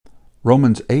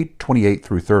Romans 8:28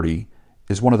 through 30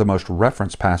 is one of the most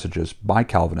referenced passages by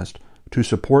Calvinists to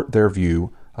support their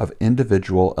view of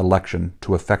individual election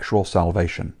to effectual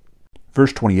salvation.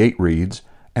 Verse 28 reads,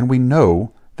 "And we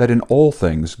know that in all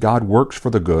things God works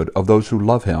for the good of those who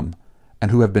love him,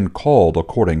 and who have been called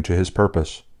according to his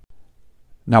purpose."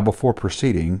 Now before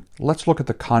proceeding, let's look at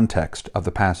the context of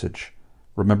the passage.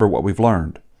 Remember what we've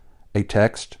learned. A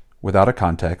text without a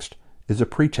context is a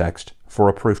pretext for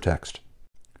a proof text.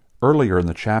 Earlier in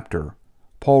the chapter,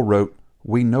 Paul wrote,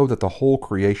 "We know that the whole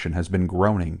creation has been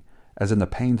groaning, as in the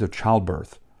pains of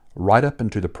childbirth, right up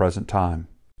into the present time."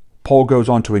 Paul goes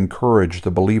on to encourage the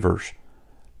believers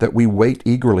that we wait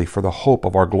eagerly for the hope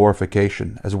of our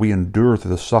glorification as we endure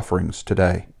through the sufferings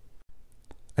today.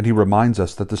 And he reminds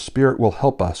us that the Spirit will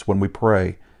help us when we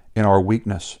pray in our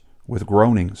weakness with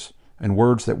groanings and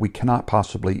words that we cannot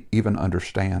possibly even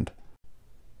understand.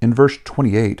 In verse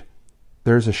 28,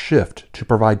 there is a shift to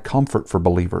provide comfort for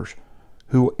believers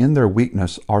who in their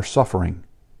weakness are suffering.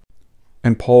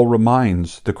 And Paul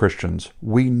reminds the Christians,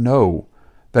 we know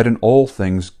that in all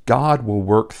things God will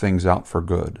work things out for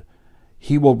good.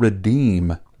 He will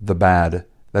redeem the bad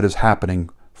that is happening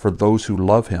for those who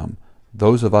love him,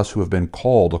 those of us who have been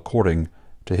called according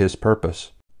to his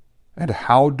purpose. And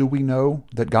how do we know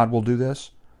that God will do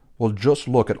this? Well, just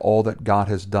look at all that God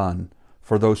has done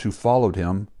for those who followed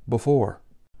him before,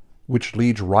 which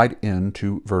leads right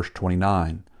into verse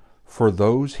 29. For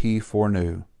those he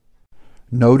foreknew.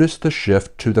 Notice the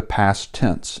shift to the past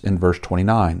tense in verse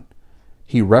 29.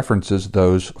 He references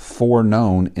those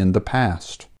foreknown in the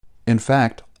past. In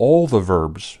fact, all the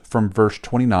verbs from verse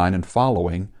 29 and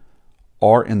following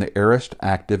are in the aorist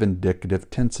active indicative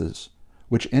tenses,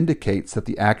 which indicates that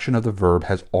the action of the verb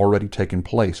has already taken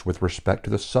place with respect to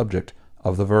the subject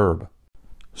of the verb.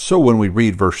 So when we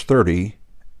read verse 30,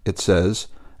 it says,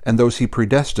 "And those he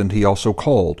predestined he also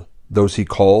called. Those he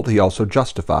called he also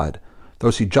justified.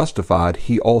 Those he justified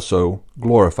he also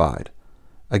glorified."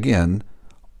 Again,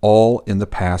 all in the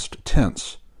past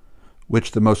tense,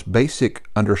 which the most basic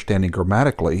understanding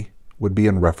grammatically would be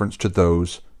in reference to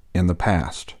those in the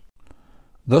past.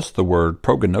 Thus the word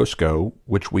prognosko,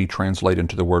 which we translate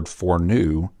into the word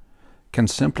foreknew, can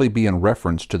simply be in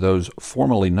reference to those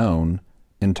formerly known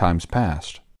in times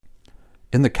past.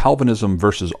 In the Calvinism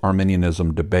versus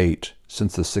Arminianism debate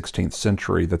since the 16th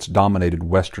century that's dominated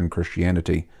Western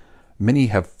Christianity, many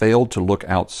have failed to look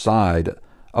outside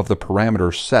of the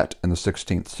parameters set in the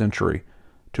 16th century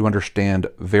to understand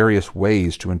various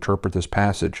ways to interpret this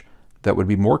passage that would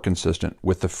be more consistent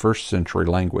with the first century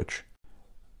language.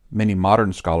 Many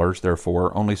modern scholars,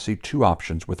 therefore, only see two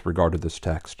options with regard to this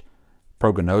text.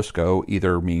 Prognosko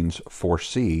either means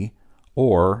foresee,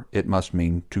 or it must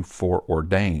mean to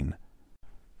foreordain.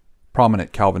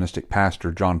 Prominent Calvinistic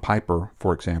pastor John Piper,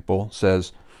 for example,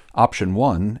 says, "Option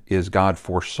 1 is God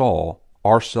foresaw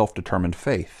our self-determined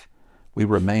faith. We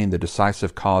remain the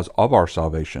decisive cause of our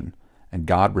salvation, and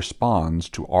God responds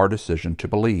to our decision to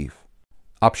believe."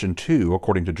 Option 2,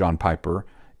 according to John Piper,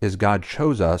 is God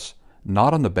chose us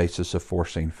not on the basis of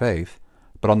foreseen faith,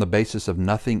 but on the basis of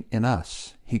nothing in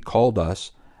us. He called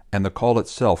us, and the call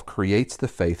itself creates the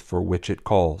faith for which it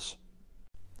calls.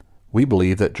 We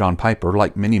believe that John Piper,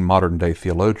 like many modern-day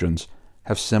theologians,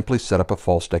 have simply set up a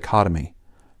false dichotomy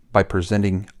by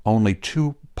presenting only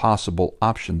two possible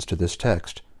options to this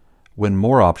text, when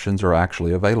more options are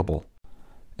actually available.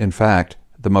 In fact,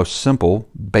 the most simple,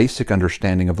 basic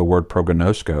understanding of the word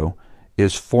prognosko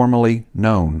is formally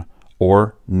known,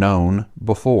 or known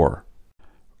before.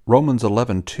 Romans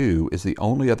 11:2 is the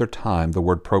only other time the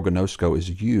word prognosko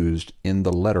is used in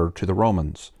the letter to the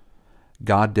Romans.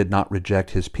 God did not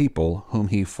reject his people whom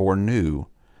he foreknew.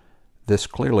 This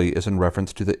clearly is in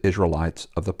reference to the Israelites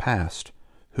of the past,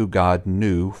 who God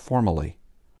knew formally.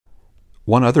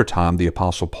 One other time the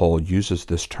Apostle Paul uses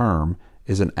this term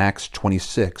is in Acts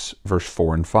 26, verse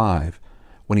 4 and 5,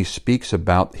 when he speaks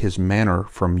about his manner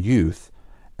from youth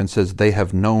and says they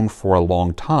have known for a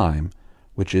long time,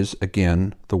 which is,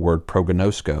 again, the word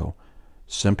prognosko,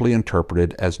 simply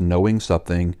interpreted as knowing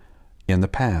something in the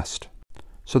past.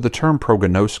 So the term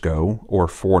prognosko, or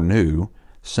foreknew,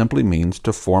 simply means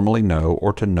to formally know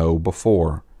or to know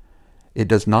before. It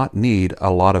does not need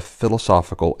a lot of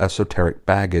philosophical, esoteric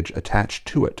baggage attached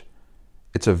to it.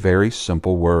 It's a very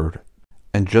simple word.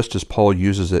 And just as Paul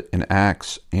uses it in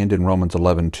Acts and in Romans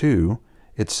 11:2,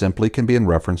 it simply can be in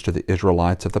reference to the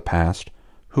Israelites of the past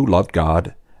who loved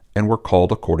God and were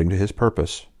called according to his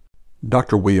purpose.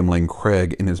 Dr. William Lane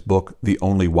Craig, in his book The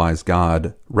Only Wise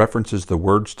God, references the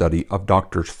word study of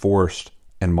Drs. Forrest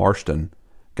and Marston,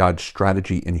 God's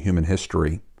Strategy in Human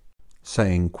History,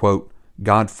 saying, quote,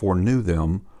 "God foreknew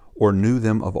them, or knew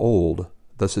them of old.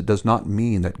 Thus it does not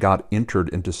mean that God entered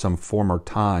into some former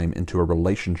time into a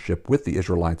relationship with the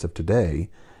Israelites of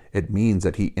today. It means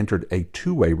that he entered a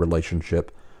two-way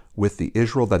relationship with the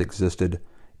Israel that existed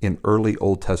in early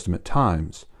Old Testament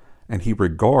times, and he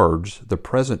regards the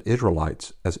present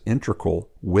Israelites as integral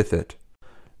with it.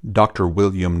 Dr.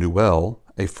 William Newell,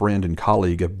 a friend and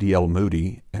colleague of D.L.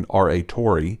 Moody and R.A.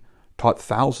 Torrey, taught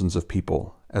thousands of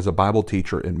people as a Bible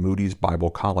teacher in Moody's Bible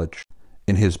College.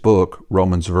 In his book,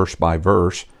 Romans Verse by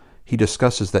Verse, he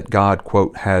discusses that God,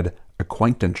 quote, had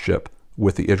acquaintanceship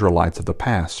with the Israelites of the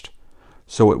past.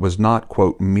 So it was not,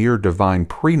 quote, mere divine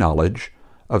pre-knowledge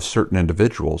of certain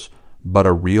individuals, but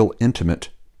a real intimate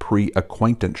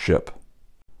pre-acquaintanceship.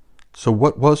 So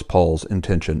what was Paul's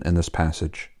intention in this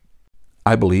passage?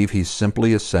 I believe he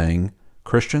simply is saying,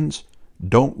 Christians,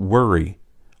 don't worry.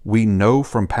 We know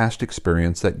from past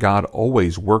experience that God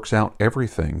always works out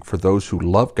everything for those who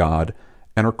love God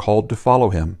and are called to follow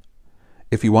him.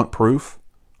 If you want proof,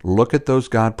 look at those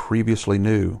God previously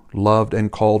knew, loved,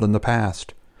 and called in the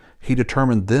past. He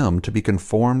determined them to be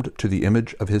conformed to the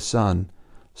image of his Son,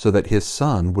 so that his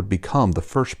Son would become the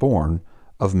firstborn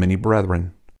of many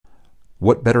brethren.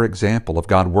 What better example of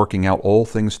God working out all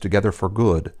things together for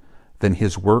good than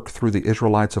his work through the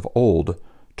Israelites of old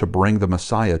to bring the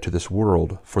Messiah to this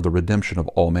world for the redemption of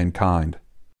all mankind?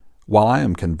 While I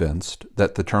am convinced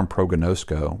that the term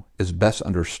prognosko is best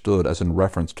understood as in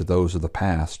reference to those of the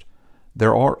past,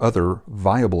 there are other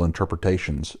viable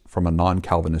interpretations from a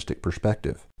non-Calvinistic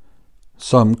perspective.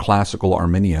 Some classical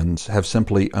Arminians have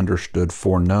simply understood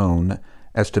foreknown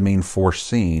as to mean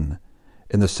foreseen,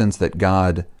 in the sense that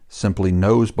God simply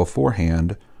knows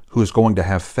beforehand who is going to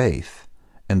have faith,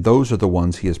 and those are the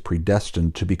ones he has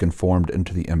predestined to be conformed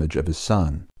into the image of his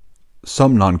Son.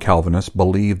 Some non-Calvinists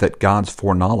believe that God's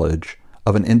foreknowledge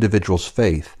of an individual's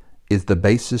faith is the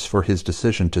basis for his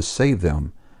decision to save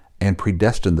them and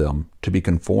predestine them to be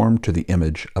conformed to the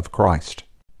image of Christ.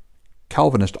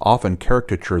 Calvinists often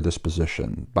caricature this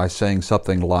position by saying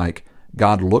something like,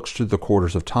 God looks through the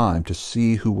quarters of time to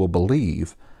see who will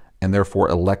believe and therefore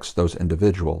elects those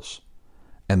individuals.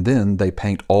 And then they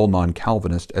paint all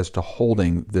non-Calvinists as to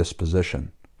holding this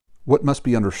position. What must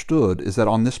be understood is that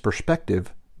on this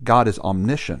perspective, God is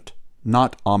omniscient,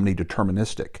 not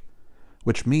omnideterministic,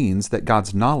 which means that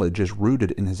God's knowledge is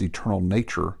rooted in his eternal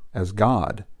nature as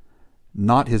God,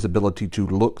 not his ability to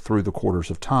look through the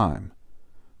quarters of time,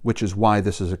 which is why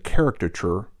this is a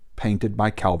caricature painted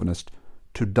by Calvinists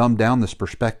to dumb down this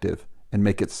perspective and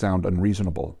make it sound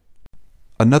unreasonable.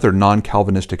 Another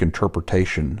non-Calvinistic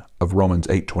interpretation of Romans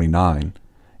 8:29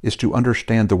 is to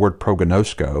understand the word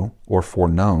prognosko, or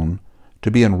foreknown, to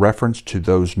be in reference to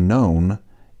those known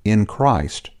in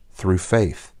Christ through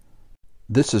faith.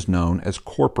 This is known as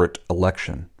corporate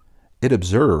election. It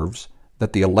observes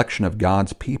that the election of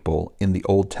God's people in the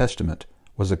Old Testament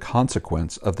was a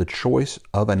consequence of the choice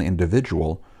of an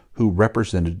individual who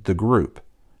represented the group,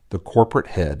 the corporate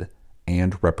head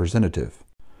and representative.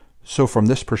 So from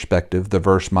this perspective, the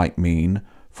verse might mean,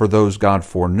 for those God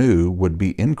foreknew would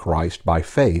be in Christ by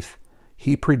faith,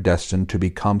 he predestined to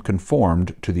become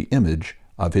conformed to the image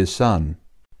of his Son.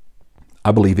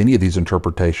 I believe any of these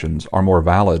interpretations are more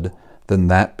valid than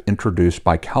that introduced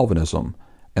by Calvinism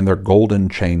and their golden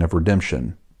chain of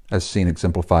redemption, as seen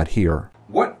exemplified here.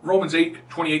 What Romans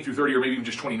 8:28 through 30, or maybe even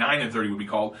just 29 and 30 would be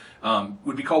called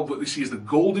what we see as the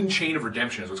golden chain of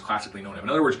redemption, is what's classically known as. In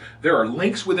other words, there are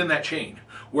links within that chain,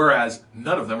 whereas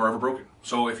none of them are ever broken.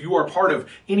 So if you are part of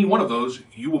any one of those,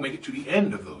 you will make it to the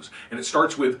end of those. And it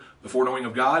starts with the foreknowing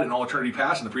of God in all eternity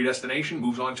past and the predestination,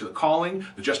 moves on to the calling,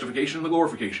 the justification, and the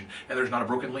glorification. And there's not a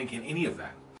broken link in any of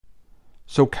that.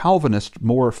 So Calvinist,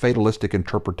 more fatalistic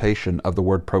interpretation of the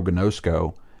word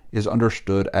prognosko is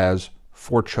understood as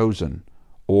forechosen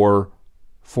or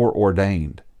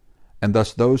foreordained, and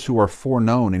thus those who are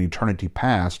foreknown in eternity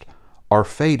past are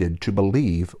fated to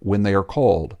believe when they are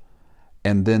called,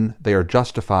 and then they are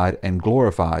justified and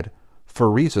glorified for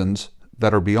reasons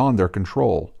that are beyond their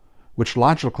control, which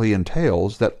logically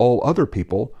entails that all other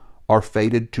people are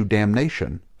fated to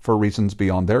damnation for reasons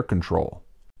beyond their control.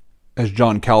 As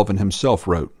John Calvin himself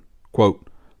wrote, quote,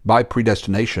 by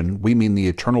predestination we mean the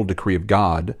eternal decree of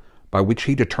God, by which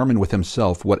he determined with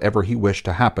himself whatever he wished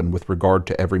to happen with regard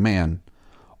to every man.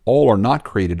 All are not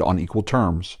created on equal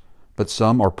terms, but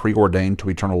some are preordained to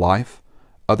eternal life,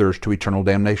 others to eternal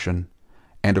damnation.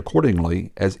 And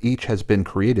accordingly, as each has been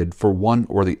created for one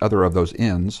or the other of those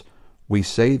ends, we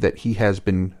say that he has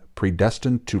been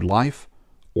predestined to life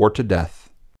or to death.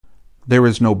 There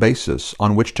is no basis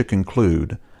on which to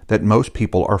conclude that most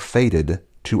people are fated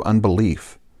to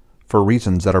unbelief for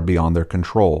reasons that are beyond their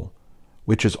control,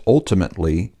 which is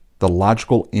ultimately the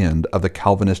logical end of the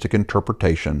Calvinistic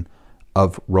interpretation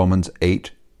of Romans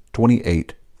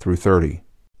 8:28 through 30.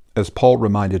 As Paul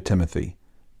reminded Timothy,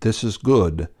 this is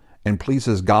good and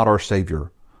pleases God our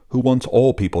Savior, who wants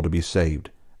all people to be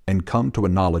saved and come to a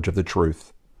knowledge of the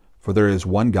truth. For there is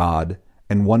one God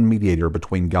and one mediator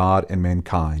between God and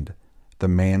mankind, the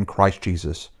man Christ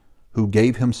Jesus, who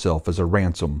gave himself as a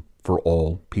ransom for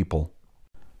all people.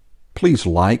 Please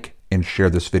like and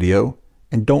share this video,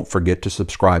 and don't forget to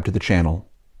subscribe to the channel.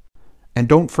 And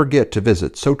don't forget to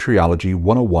visit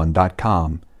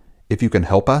soteriology101.com. If you can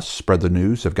help us spread the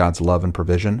news of God's love and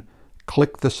provision,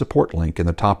 click the support link in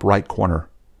the top right corner.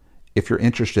 If you're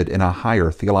interested in a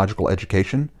higher theological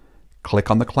education,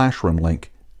 click on the classroom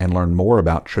link and learn more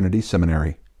about Trinity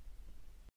Seminary.